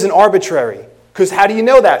capricious, this isn't arbitrary. Because how do you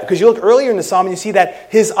know that? Because you look earlier in the psalm and you see that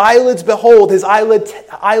his eyelids behold, his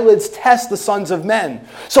eyelids test the sons of men.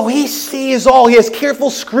 So he sees all, he has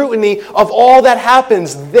careful scrutiny of all that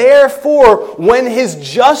happens. Therefore, when his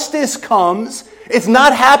justice comes, it's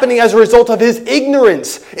not happening as a result of his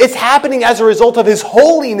ignorance. It's happening as a result of his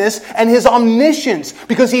holiness and his omniscience,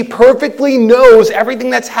 because he perfectly knows everything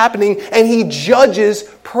that's happening and he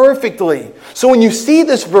judges perfectly. So when you see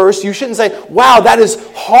this verse, you shouldn't say, wow, that is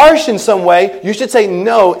harsh in some way. You should say,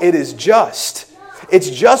 no, it is just. It's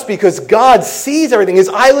just because God sees everything. His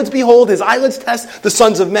eyelids behold, his eyelids test the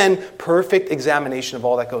sons of men. Perfect examination of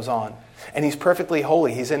all that goes on. And he's perfectly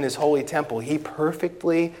holy. He's in his holy temple. He's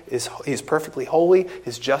perfectly holy.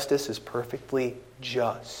 His justice is perfectly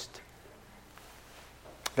just.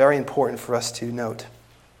 Very important for us to note.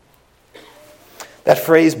 That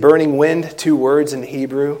phrase, burning wind, 2 words in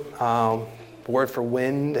Hebrew. The word for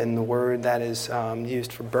wind and the word that is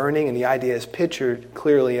used for burning, and the idea is pictured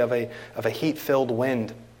clearly of a heat-filled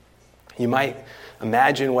wind. You might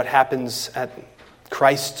imagine what happens at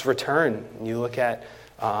Christ's return. You look at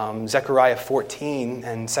Zechariah 14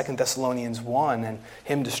 and 2 Thessalonians 1 and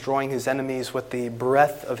him destroying his enemies with the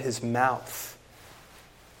breath of his mouth.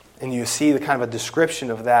 And you see the kind of a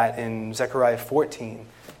description of that in Zechariah 14,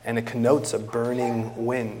 and it connotes a burning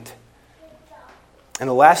wind. And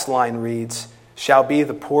the last line reads, shall be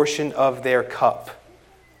the portion of their cup.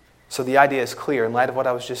 So the idea is clear. In light of what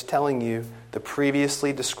I was just telling you, the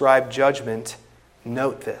previously described judgment,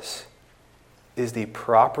 note this, is the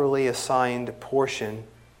properly assigned portion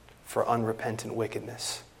for unrepentant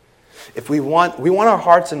wickedness. If we want our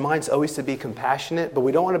hearts and minds always to be compassionate, but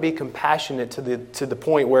we don't want to be compassionate to the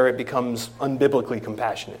point where it becomes unbiblically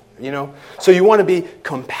compassionate. So you want to be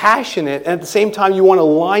compassionate, and at the same time you want to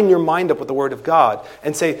line your mind up with the Word of God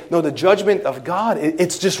and say, no, the judgment of God,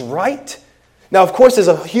 it's just right. Now, of course, as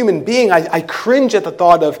a human being, I cringe at the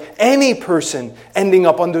thought of any person ending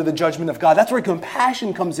up under the judgment of God. That's where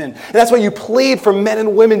compassion comes in. And that's why you plead for men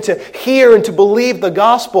and women to hear and to believe the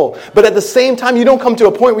gospel. But at the same time, you don't come to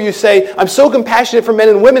a point where you say, I'm so compassionate for men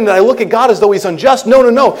and women that I look at God as though He's unjust. No.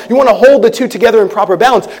 You want to hold the two together in proper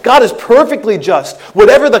balance. God is perfectly just.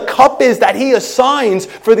 Whatever the cup is that He assigns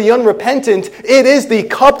for the unrepentant, it is the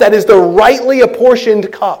cup that is the rightly apportioned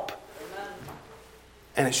cup.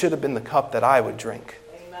 And it should have been the cup that I would drink,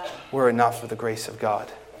 were it not for the grace of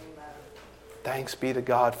God. Thanks be to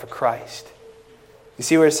God for Christ. You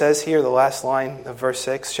see where it says here, the last line of verse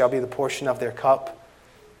 6, shall be the portion of their cup.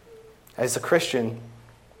 As a Christian,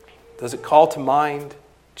 does it call to mind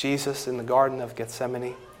Jesus in the Garden of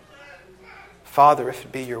Gethsemane? Father, if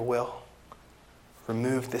it be your will,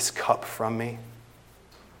 remove this cup from me.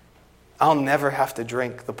 I'll never have to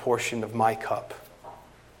drink the portion of my cup.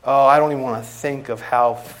 Oh, I don't even want to think of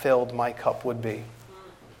how filled my cup would be.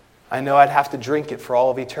 I know I'd have to drink it for all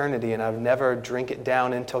of eternity, and I'd never drink it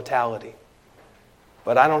down in totality.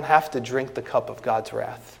 But I don't have to drink the cup of God's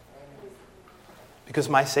wrath. Because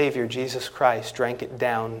my Savior, Jesus Christ, drank it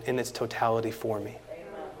down in its totality for me.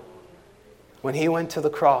 When He went to the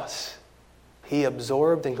cross, He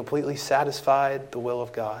absorbed and completely satisfied the will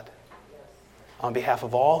of God on behalf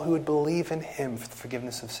of all who would believe in Him for the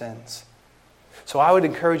forgiveness of sins. So I would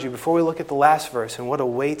encourage you, before we look at the last verse and what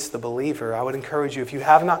awaits the believer, I would encourage you, if you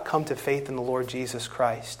have not come to faith in the Lord Jesus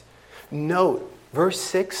Christ, note, verse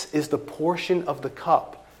 6 is the portion of the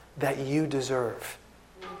cup that you deserve.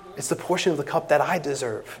 It's the portion of the cup that I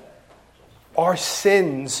deserve. Our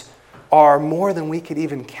sins are more than we could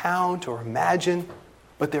even count or imagine,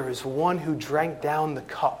 but there is one who drank down the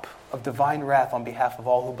cup of divine wrath on behalf of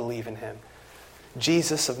all who believe in Him.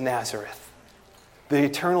 Jesus of Nazareth, the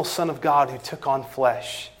eternal Son of God who took on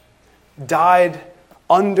flesh, died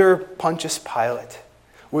under Pontius Pilate,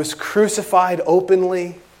 was crucified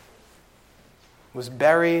openly, was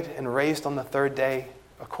buried and raised on the third day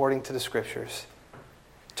according to the Scriptures.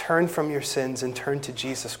 Turn from your sins and turn to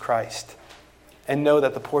Jesus Christ, and know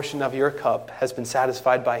that the portion of your cup has been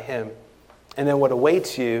satisfied by Him. And then what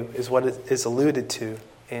awaits you is what is alluded to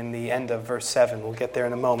in the end of verse 7. We'll get there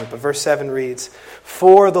in a moment. But verse 7 reads,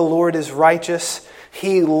 for the Lord is righteous.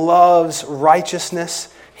 He loves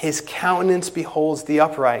righteousness. His countenance beholds the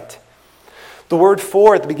upright. The word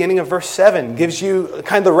for at the beginning of verse 7 gives you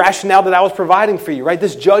kind of the rationale that I was providing for you, right?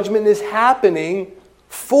 This judgment is happening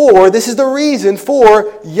this is the reason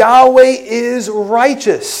for Yahweh is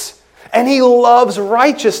righteous. And He loves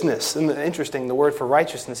righteousness. And interesting, the word for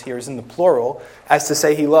righteousness here is in the plural, as to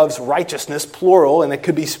say He loves righteousness, plural, and it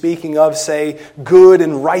could be speaking of, say, good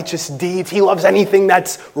and righteous deeds. He loves anything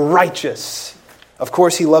that's righteous. Of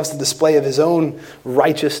course, He loves the display of His own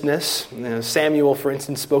righteousness. Samuel, for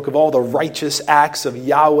instance, spoke of all the righteous acts of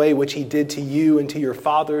Yahweh, which He did to you and to your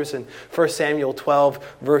fathers in 1 Samuel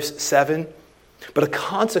 12, verse 7. But a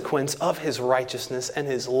consequence of His righteousness and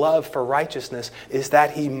His love for righteousness is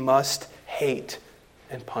that He must hate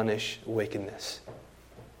and punish wickedness.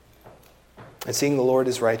 And seeing the Lord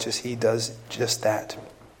is righteous, He does just that.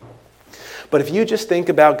 But if you just think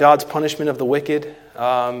about God's punishment of the wicked,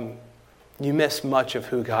 you miss much of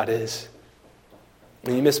who God is.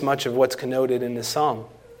 And you miss much of what's connoted in this psalm.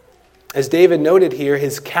 As David noted here,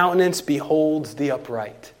 His countenance beholds the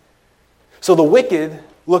upright. So the wicked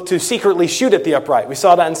look to secretly shoot at the upright. We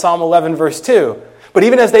saw that in Psalm 11, verse 2. But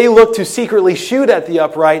even as they look to secretly shoot at the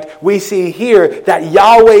upright, we see here that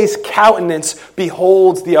Yahweh's countenance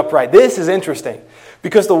beholds the upright. This is interesting,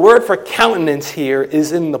 because the word for countenance here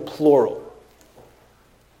is in the plural,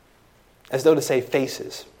 as though to say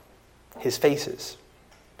faces. His faces.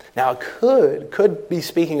 Now, it could be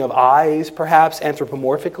speaking of eyes, perhaps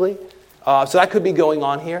anthropomorphically. So that could be going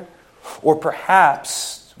on here. Or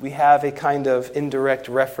perhaps we have a kind of indirect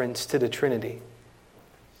reference to the Trinity,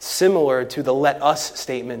 similar to the let us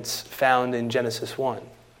statements found in Genesis 1,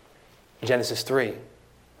 Genesis 3,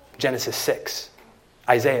 Genesis 6,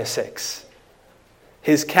 Isaiah 6.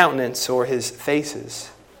 His countenance or his faces,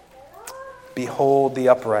 behold the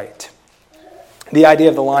upright. The idea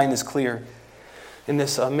of the line is clear. In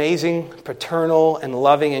this amazing, paternal, and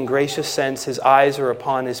loving and gracious sense, his eyes are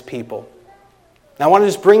upon his people. Now, I want to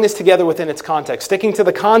just bring this together within its context. Sticking to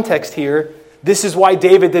the context here, this is why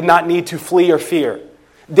David did not need to flee or fear.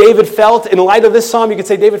 David felt, in light of this psalm, you could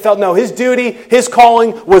say David felt, no, his duty, his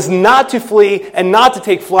calling was not to flee and not to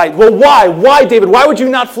take flight. Well, why? Why, David? Why would you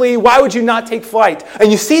not flee? Why would you not take flight? And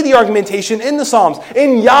you see the argumentation in the Psalms.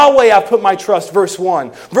 In Yahweh I've put my trust, verse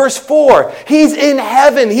 1. Verse 4, he's in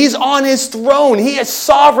heaven. He's on his throne. He is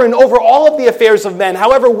sovereign over all of the affairs of men,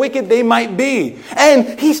 however wicked they might be.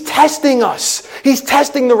 And he's testing us. He's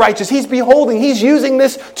testing the righteous. He's beholding. He's using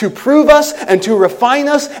this to prove us and to refine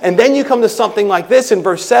us. And then you come to something like this in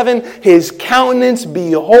verse 7, his countenance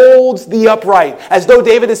beholds the upright. As though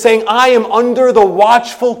David is saying, I am under the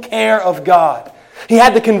watchful care of God. He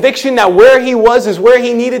had the conviction that where he was is where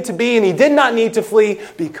he needed to be, and he did not need to flee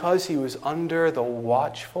because he was under the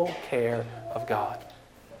watchful care of God.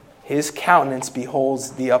 His countenance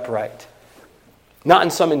beholds the upright. Not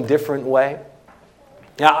in some indifferent way.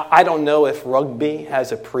 Now, I don't know if rugby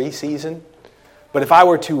has a preseason, but if I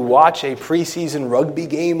were to watch a preseason rugby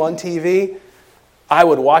game on TV, I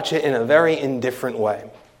would watch it in a very indifferent way.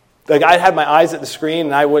 Like, I'd have my eyes at the screen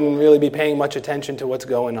and I wouldn't really be paying much attention to what's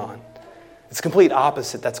going on. It's the complete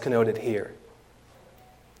opposite that's connoted here.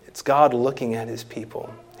 It's God looking at his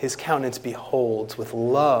people. His countenance beholds with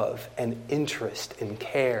love and interest and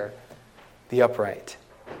care the upright.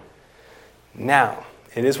 Now,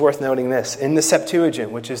 it is worth noting this. In the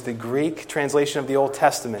Septuagint, which is the Greek translation of the Old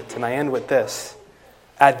Testament, and I end with this.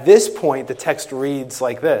 At this point, the text reads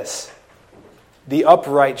like this. The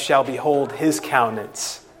upright shall behold his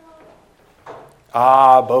countenance.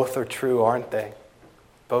 Ah, both are true, aren't they?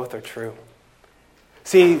 Both are true.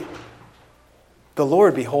 See, the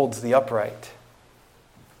Lord beholds the upright.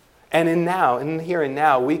 And in here and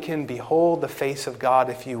now, we can behold the face of God,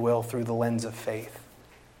 if you will, through the lens of faith.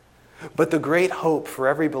 But the great hope for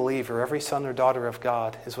every believer, every son or daughter of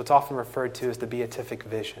God, is what's often referred to as the beatific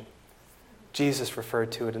vision. Jesus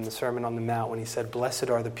referred to it in the Sermon on the Mount when he said, "Blessed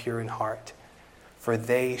are the pure in heart, for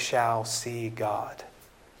they shall see God."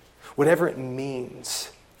 Whatever it means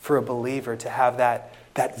for a believer to have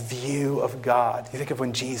that view of God. You think of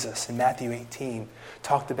when Jesus in Matthew 18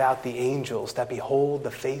 talked about the angels that behold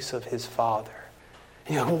the face of his Father.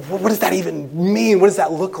 You know, what does that even mean? What does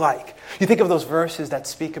that look like? You think of those verses that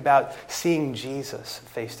speak about seeing Jesus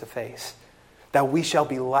face to face. That we shall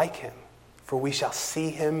be like him, for we shall see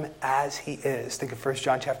him as he is. Think of 1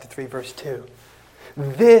 John chapter 3, verse 2.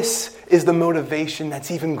 This is the motivation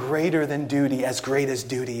that's even greater than duty, as great as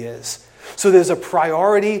duty is. So there's a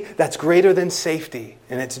priority that's greater than safety,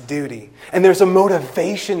 and it's duty. And there's a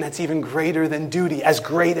motivation that's even greater than duty, as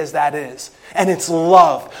great as that is. And it's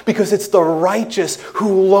love, because it's the righteous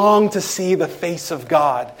who long to see the face of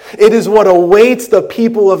God. It is what awaits the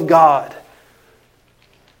people of God.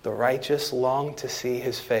 The righteous long to see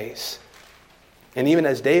his face. And even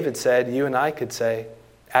as David said, you and I could say,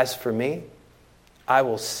 as for me, I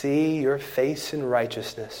will see your face in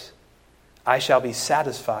righteousness. I shall be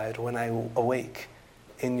satisfied when I awake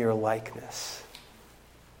in your likeness.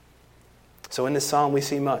 So in this psalm we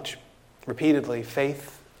see much. Repeatedly,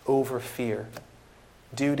 faith over fear.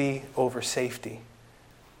 Duty over safety.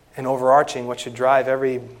 And overarching, what should drive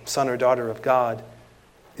every son or daughter of God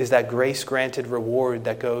is that grace-granted reward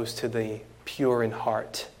that goes to the pure in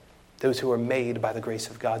heart. Those who are made by the grace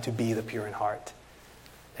of God to be the pure in heart.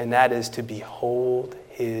 And that is to behold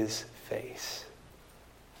his face.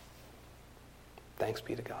 Thanks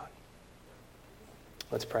be to God.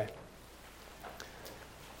 Let's pray.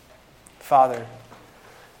 Father,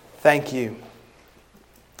 thank you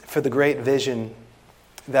for the great vision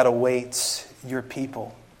that awaits your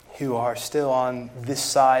people who are still on this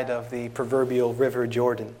side of the proverbial river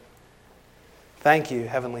Jordan. Thank you,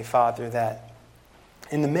 Heavenly Father, that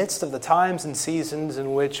in the midst of the times and seasons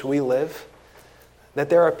in which we live, that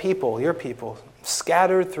there are people, your people,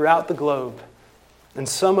 scattered throughout the globe, and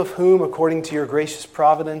some of whom, according to your gracious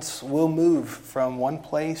providence, will move from one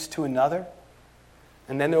place to another.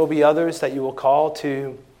 And then there will be others that you will call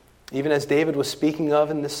to, even as David was speaking of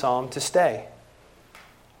in this psalm, to stay.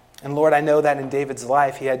 And Lord, I know that in David's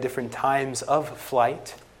life he had different times of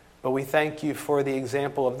flight, But we thank you for the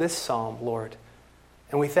example of this psalm, Lord.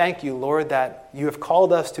 And we thank you, Lord, that you have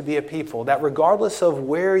called us to be a people that regardless of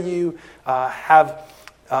where you have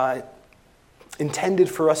intended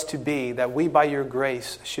for us to be, that we by your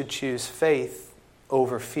grace should choose faith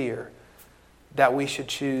over fear, that we should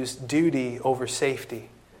choose duty over safety,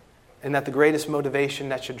 and that the greatest motivation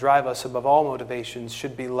that should drive us above all motivations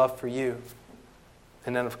should be love for you.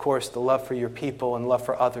 And then, of course, the love for your people and love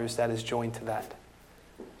for others that is joined to that.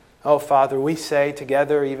 Oh, Father, we say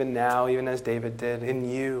together, even now, even as David did, in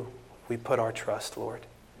you we put our trust, Lord.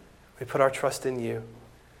 We put our trust in you,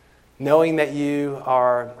 knowing that you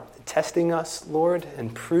are testing us, Lord,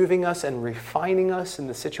 and proving us and refining us in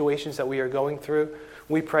the situations that we are going through.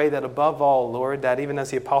 We pray that above all, Lord, that even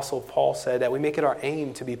as the Apostle Paul said, that we make it our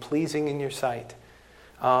aim to be pleasing in your sight.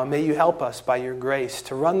 May you help us by your grace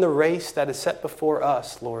to run the race that is set before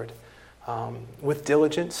us, Lord, with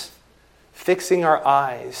diligence, fixing our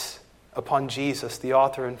eyes upon Jesus, the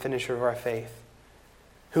author and finisher of our faith,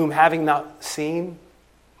 whom having not seen,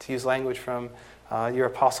 to use language from your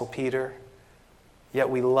Apostle Peter, yet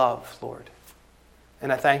we love, Lord.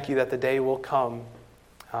 And I thank you that the day will come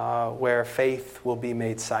where faith will be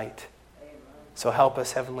made sight. Amen. So help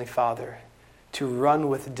us, Heavenly Father, to run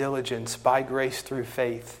with diligence by grace through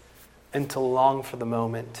faith and to long for the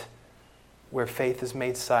moment where faith is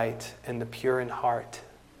made sight and the pure in heart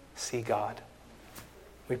see God.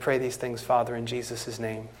 We pray these things, Father, in Jesus'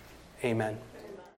 name. Amen.